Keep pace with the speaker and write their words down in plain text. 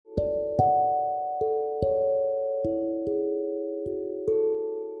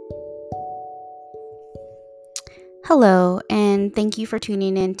Hello, and thank you for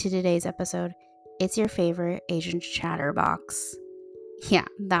tuning in to today's episode. It's your favorite Asian chatterbox. Yeah,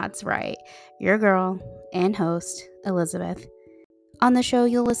 that's right. Your girl and host, Elizabeth. On the show,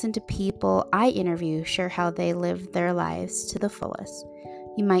 you'll listen to people I interview share how they live their lives to the fullest.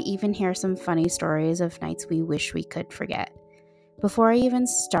 You might even hear some funny stories of nights we wish we could forget. Before I even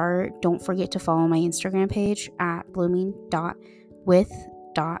start, don't forget to follow my Instagram page at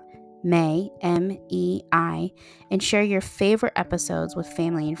blooming.with.may, MEI, and share your favorite episodes with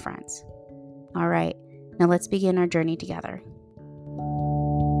family and friends. All right, now let's begin our journey together.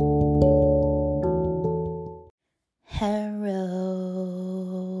 Hello.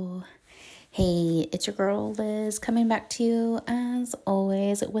 Hey, it's your girl Liz coming back to you as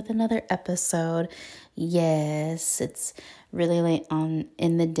always with another episode. Yes, it's really late on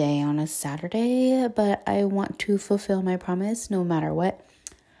in the day on a Saturday, but I want to fulfill my promise no matter what.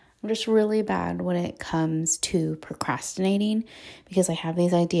 I'm just really bad when it comes to procrastinating because I have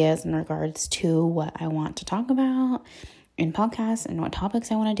these ideas in regards to what I want to talk about in podcasts and what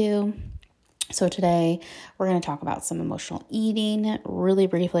topics I want to do. So today we're going to talk about some emotional eating really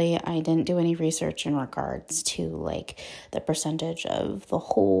briefly. I didn't do any research in regards to like the percentage of the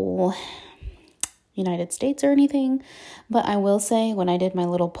whole United States or anything, but I will say when I did my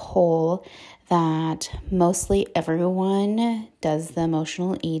little poll that mostly everyone does the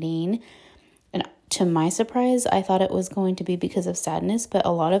emotional eating. And to my surprise, I thought it was going to be because of sadness, but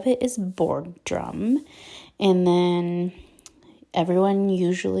a lot of it is boredom. And then everyone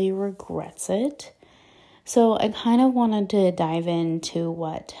usually regrets it. So I kind of wanted to dive into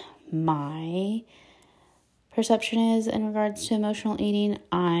what my perception is in regards to emotional eating.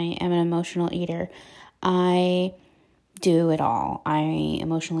 I am an emotional eater. I do it all. I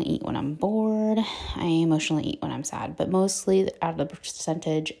emotionally eat when I'm bored. I emotionally eat when I'm sad, but mostly out of the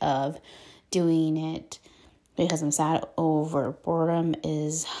percentage of doing it because I'm sad over boredom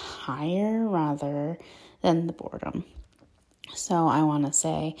is higher rather than the boredom. So I want to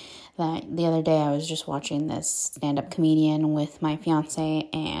say that the other day I was just watching this stand-up comedian with my fiance,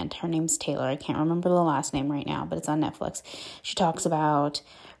 and her name's Taylor. I can't remember the last name right now, but it's on Netflix. She talks about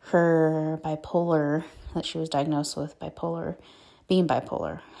her bipolar, that she was diagnosed with bipolar, being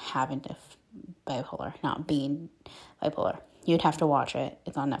bipolar, having bipolar, not being bipolar. You'd have to watch it.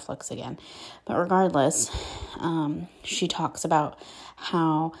 It's on Netflix again. But regardless, she talks about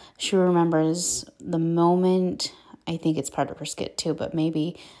how she remembers the moment. I think it's part of her skit too, but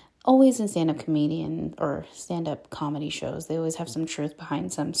maybe always in stand-up comedian or stand-up comedy shows, they always have some truth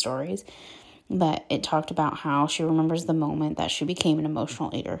behind some stories. But it talked about how she remembers the moment that she became an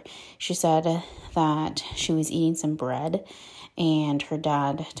emotional eater. She said that she was eating some bread and her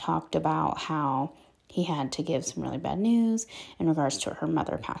dad talked about how he had to give some really bad news in regards to her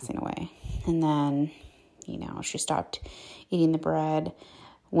mother passing away. And then, she stopped eating the bread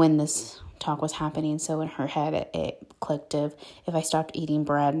when this talk was happening. So in her head, it clicked of, if I stopped eating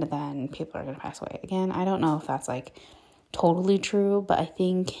bread, then people are going to pass away again. I don't know if that's like totally true, but I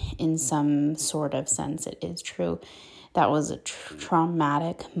think in some sort of sense it is true. That was a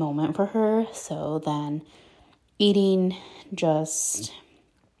traumatic moment for her. So then eating, just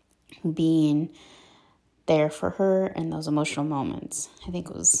being there for her in those emotional moments, I think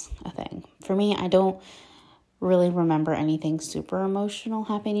was a thing. For me, I don't really remember anything super emotional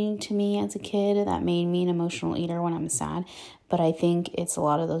happening to me as a kid that made me an emotional eater when I'm sad. But I think it's a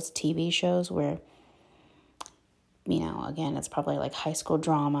lot of those TV shows where, again, it's probably like high school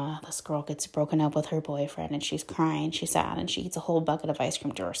drama. This girl gets broken up with her boyfriend and she's crying, she's sad, and she eats a whole bucket of ice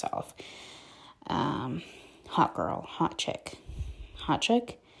cream to herself. Hot chick,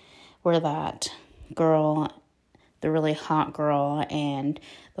 where that girl, the really hot girl and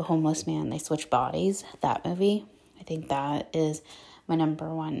the homeless man, they switch bodies. That movie, I think that is my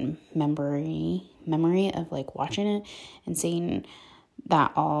number one memory of like watching it and seeing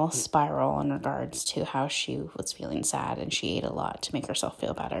that all spiral in regards to how she was feeling sad and she ate a lot to make herself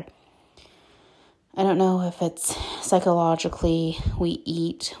feel better. I don't know if it's psychologically we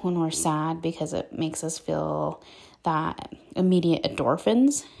eat when we're sad because it makes us feel that immediate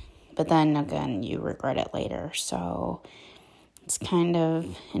endorphins, but then again, you regret it later. So it's kind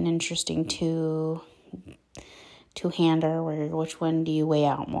of an interesting two-hander where which one do you weigh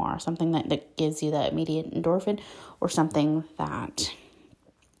out more? Something that gives you that immediate endorphin, or something that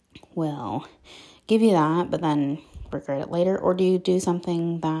will give you that, but then regret it later? Or do you do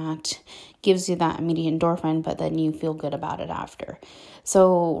something that gives you that immediate endorphin, but then you feel good about it after?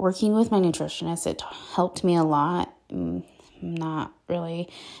 So working with my nutritionist, it helped me a lot. I'm not really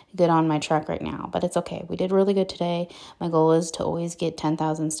good on my track right now, but it's okay. We did really good today. My goal is to always get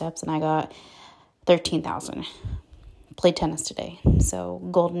 10,000 steps, and I got 13,000. played tennis today. So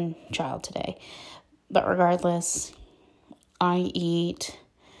golden child today. But regardless, I eat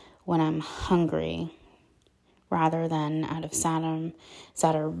when I'm hungry rather than out of sad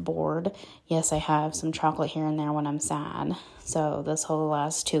or bored. Yes, I have some chocolate here and there when I'm sad. So this whole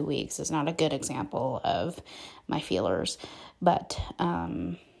last 2 weeks is not a good example of my feelers. But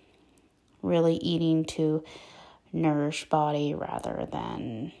really eating to nourish body rather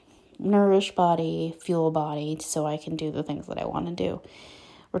than nourish body, fuel body, so I can do the things that I want to do.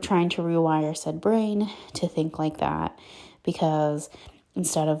 We're trying to rewire said brain to think like that, because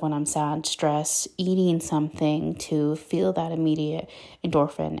instead of when I'm sad, stressed, eating something to feel that immediate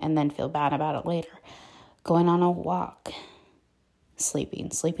endorphin and then feel bad about it later. Going on a walk, sleeping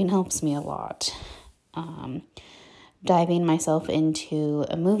helps me a lot. Diving myself into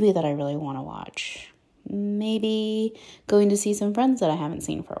a movie that I really want to watch. Maybe going to see some friends that I haven't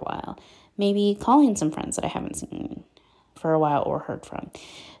seen for a while. Maybe calling some friends that I haven't seen for a while or heard from.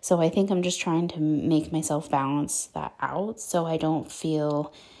 So I think I'm just trying to make myself balance that out so I don't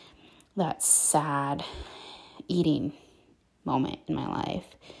feel that sad eating moment in my life.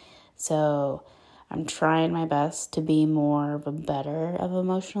 So I'm trying my best to be more of a better of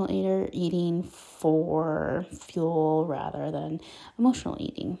emotional eater, eating for fuel rather than emotional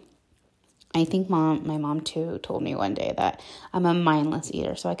eating. I think my mom too told me one day that I'm a mindless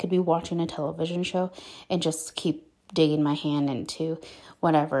eater. So I could be watching a television show and just keep digging my hand into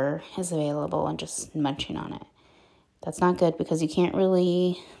whatever is available and just munching on it. That's not good, because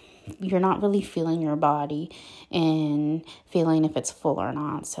you're not really feeling your body and feeling if it's full or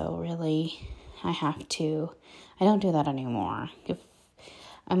not. So really, I don't do that anymore.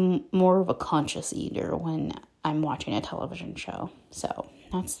 I'm more of a conscious eater when I'm watching a television show. So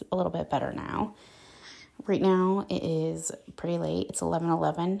that's a little bit better now. Right now, it is pretty late. It's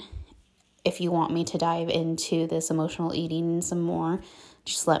 11:11. If you want me to dive into this emotional eating some more,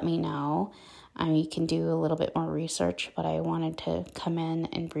 just let me know. I can do a little bit more research, but I wanted to come in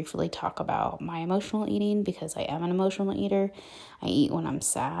and briefly talk about my emotional eating, because I am an emotional eater. I eat when I'm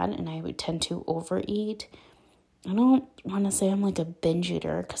sad, and I would tend to overeat. I don't want to say I'm like a binge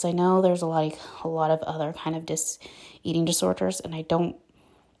eater, because I know there's a lot of other kind of eating disorders, and I don't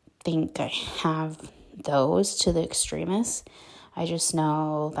think I have those to the extremists. I just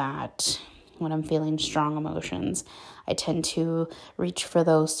know that when I'm feeling strong emotions, I tend to reach for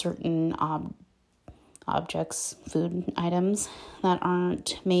those certain objects, food items that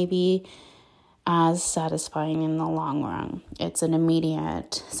aren't maybe as satisfying in the long run. It's an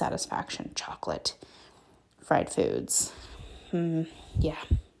immediate satisfaction. Chocolate, fried foods, yeah,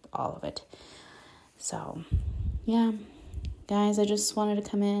 all of it. So, yeah, guys, I just wanted to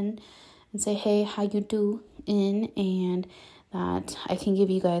come in and say, hey, how you doing? And that I can give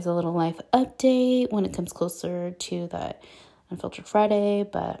you guys a little life update when it comes closer to that Unfiltered Friday,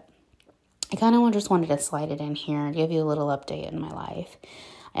 but I kind of just wanted to slide it in here and give you a little update in my life.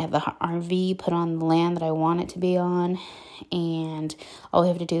 I have the RV put on the land that I want it to be on, and all we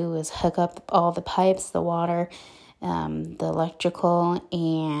have to do is hook up all the pipes, the water, the electrical,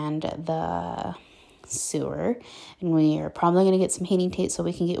 and the sewer, and we are probably going to get some heating tape so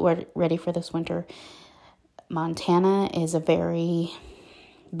we can get ready for this winter. Montana is a very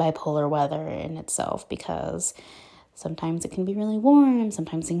bipolar weather in itself, because sometimes it can be really warm,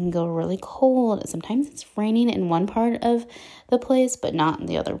 sometimes it can go really cold, sometimes it's raining in one part of the place but not in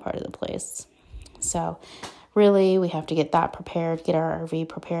the other part of the place. So really, we have to get that prepared, get our RV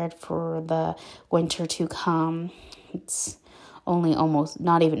prepared for the winter to come. It's only almost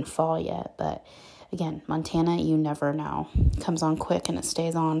not even fall yet, but again, Montana, you never know. It comes on quick and it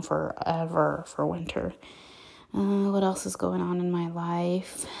stays on forever for winter. What else is going on in my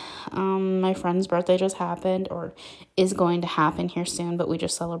life? My friend's birthday just happened, or is going to happen here soon, but we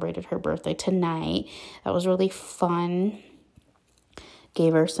just celebrated her birthday tonight. That was really fun.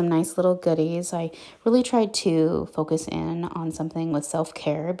 Gave her some nice little goodies. I really tried to focus in on something with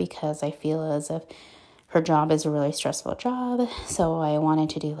self-care, because I feel as if her job is a really stressful job. So I wanted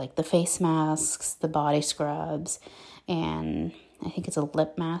to do like the face masks, the body scrubs, and I think it's a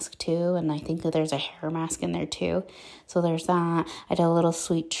lip mask too, and I think that there's a hair mask in there too. So there's that. I did a little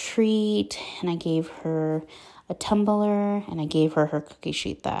sweet treat, and I gave her a tumbler, and I gave her her cookie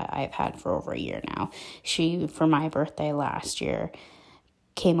sheet that I've had for over a year now. She, for my birthday last year,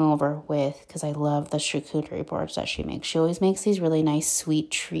 came over with, because I love the charcuterie boards that she makes. She always makes these really nice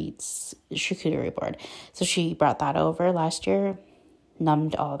sweet treats, charcuterie board. So she brought that over last year,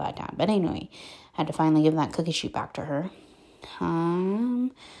 numbed all that down. But anyway, had to finally give that cookie sheet back to her.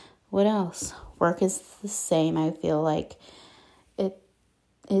 What else? Work is the same. I feel like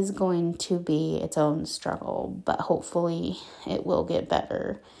is going to be its own struggle, but hopefully it will get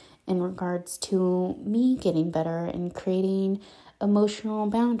better in regards to me getting better and creating emotional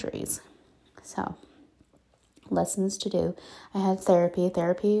boundaries. So, lessons to do. I had therapy.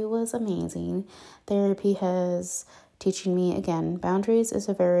 Therapy was amazing. Therapy has teaching me, again, boundaries is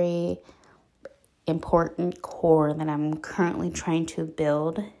a very important core that I'm currently trying to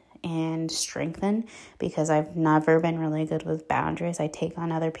build and strengthen, because I've never been really good with boundaries. I take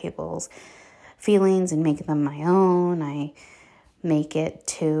on other people's feelings and make them my own. I make it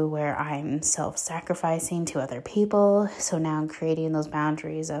to where I'm self-sacrificing to other people. So now I'm creating those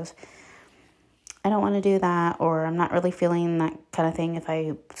boundaries of, I don't want to do that, or I'm not really feeling that kind of thing if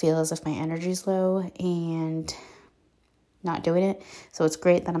I feel as if my energy's low, and not doing it. So it's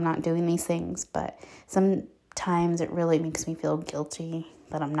great that I'm not doing these things, but sometimes it really makes me feel guilty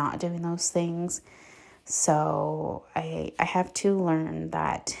that I'm not doing those things. So I have to learn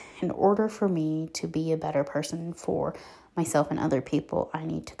that in order for me to be a better person for myself and other people, I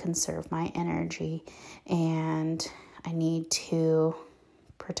need to conserve my energy, and I need to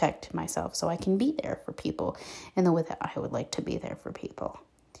protect myself so I can be there for people in the way that I would like to be there for people.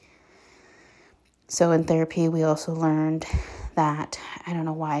 So in therapy, we also learned that, I don't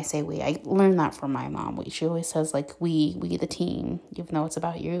know why I say we, I learned that from my mom. She always says, like, we the team, even though it's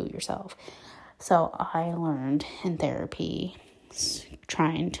about yourself. So I learned in therapy,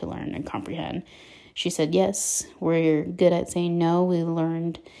 trying to learn and comprehend. She said, yes, we're good at saying no. We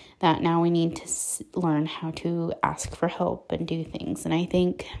learned that now we need to learn how to ask for help and do things. And I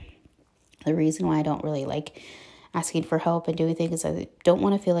think the reason why I don't really like asking for help and doing things is I don't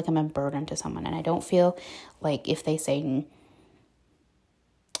want to feel like I'm a burden to someone. And I don't feel like if they say,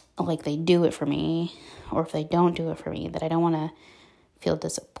 like they do it for me, or if they don't do it for me, that I don't want to feel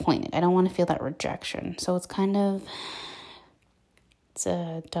disappointed. I don't want to feel that rejection. So it's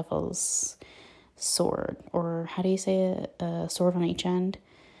a devil's sword, or how do you say it? A sword on each end.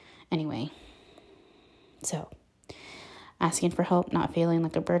 Anyway, so asking for help, not feeling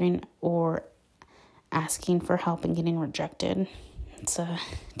like a burden, or asking for help and getting rejected. It's a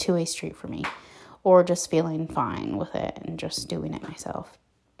two-way street for me. Or just feeling fine with it and just doing it myself.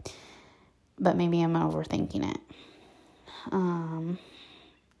 But maybe I'm overthinking it.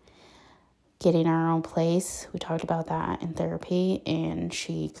 Getting our own place. We talked about that in therapy, and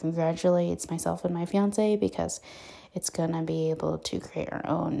she congratulates myself and my fiance because it's going to be able to create our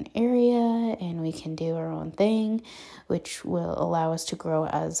own area and we can do our own thing, which will allow us to grow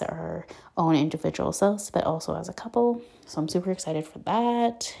as our own individual selves, but also as a couple. So I'm super excited for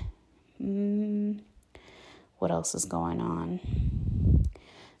that. What else is going on?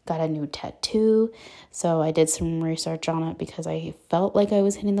 Got a new tattoo. So I did some research on it because I felt like I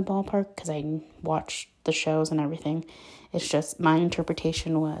was hitting the ballpark because I watched the shows and everything. It's just my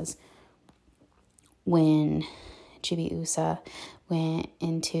interpretation was when Chibiusa went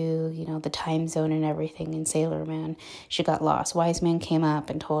into, the time zone and everything in Sailor Moon, she got lost. Wise Man came up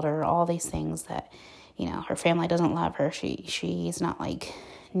and told her all these things that, her family doesn't love her. She's not like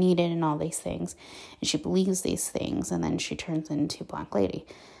needed and all these things. And she believes these things, and then she turns into Black Lady.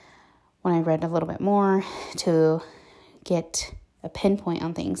 When I read a little bit more to get a pinpoint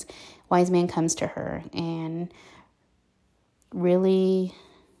on things, Wise Man comes to her and really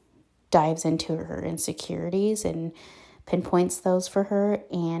dives into her insecurities and pinpoints those for her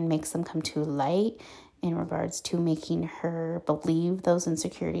and makes them come to light in regards to making her believe those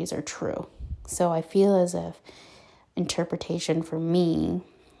insecurities are true. So I feel as if interpretation for me,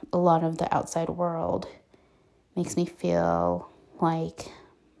 a lot of the outside world makes me feel like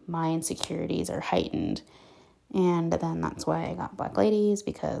my insecurities are heightened. And then that's why I got Black Ladies,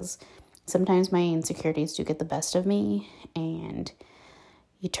 because sometimes my insecurities do get the best of me and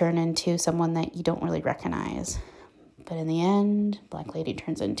you turn into someone that you don't really recognize. But in the end, Black Lady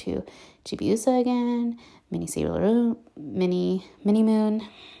turns into Chibiusa again, Mini Moon,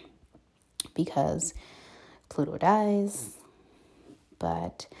 because Pluto dies.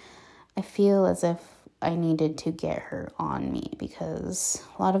 But I feel as if I needed to get her on me because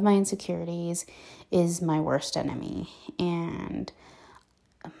a lot of my insecurities is my worst enemy. And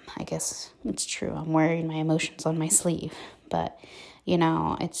I guess it's true. I'm wearing my emotions on my sleeve. But,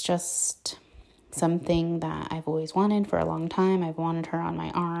 it's just something that I've always wanted for a long time. I've wanted her on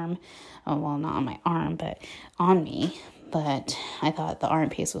my arm. Oh, well, not on my arm, but on me. But I thought the arm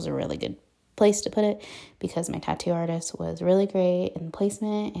piece was a really good place to put it because my tattoo artist was really great in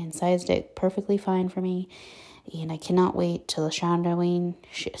placement and sized it perfectly fine for me. And I cannot wait till the shading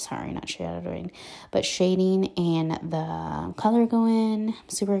and the color go in. I'm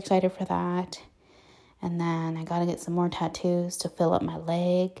super excited for that. And then I gotta get some more tattoos to fill up my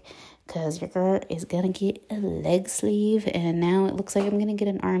leg, because your girl is gonna get a leg sleeve. And now it looks like I'm gonna get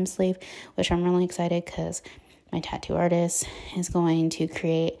an arm sleeve, which I'm really excited because my tattoo artist is going to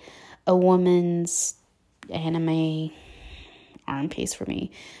create a woman's anime arm piece for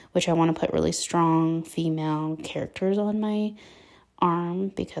me, which I want to put really strong female characters on my arm,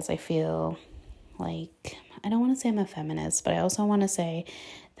 because I feel like, I don't want to say I'm a feminist, but I also want to say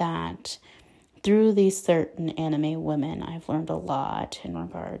that through these certain anime women, I've learned a lot in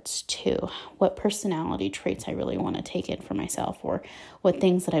regards to what personality traits I really want to take in for myself, or what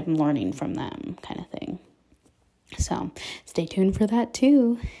things that I'm learning from them, kind of thing. So stay tuned for that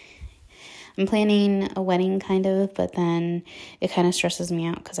too. I'm planning a wedding kind of, but then it kind of stresses me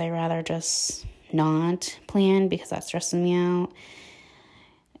out because I rather just not plan, because that stresses me out.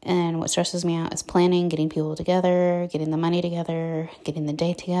 And what stresses me out is planning, getting people together, getting the money together, getting the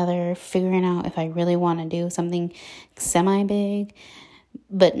date together, figuring out if I really want to do something semi-big,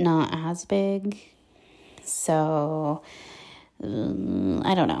 but not as big. So, I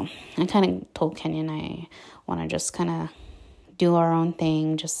don't know. I kind of told Kenyon I want to just kind of do our own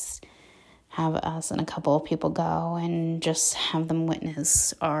thing, just have us and a couple of people go and just have them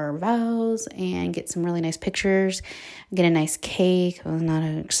witness our vows and get some really nice pictures, get a nice cake. It was not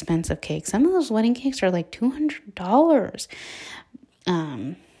an expensive cake. Some of those wedding cakes are like $200.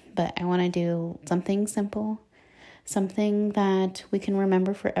 But I want to do something simple, something that we can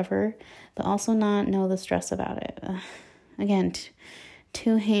remember forever, but also not know the stress about it. Again,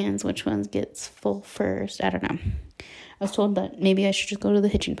 two hands, which one gets full first? I don't know. I was told that maybe I should just go to the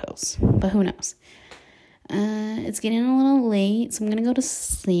hitching post, but who knows? It's getting a little late, so I'm going to go to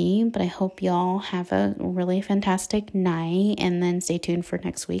sleep, but I hope y'all have a really fantastic night, and then stay tuned for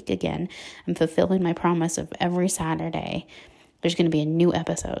next week. Again, I'm fulfilling my promise of every Saturday there's going to be a new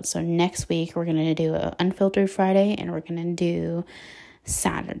episode. So next week, we're going to do an Unfiltered Friday, and we're going to do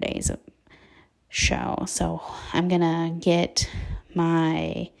Saturday's show. So I'm going to get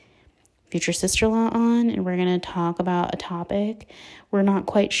my future sister-in-law on, and we're going to talk about a topic. We're not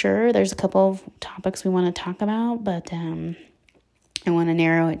quite sure. There's a couple of topics we want to talk about, but I want to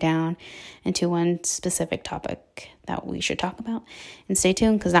narrow it down into one specific topic that we should talk about. And stay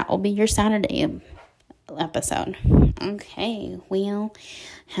tuned, because that will be your Saturday episode. Okay, well,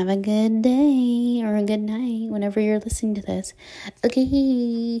 have a good day or a good night whenever you're listening to this.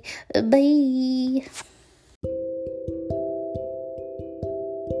 Okay, bye.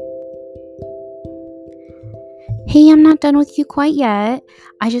 Hey, I'm not done with you quite yet.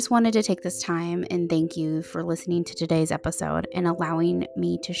 I just wanted to take this time and thank you for listening to today's episode and allowing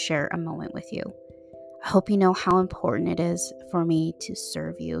me to share a moment with you. I hope you know how important it is for me to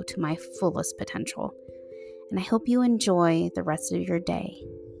serve you to my fullest potential. And I hope you enjoy the rest of your day.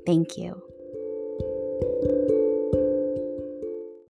 Thank you.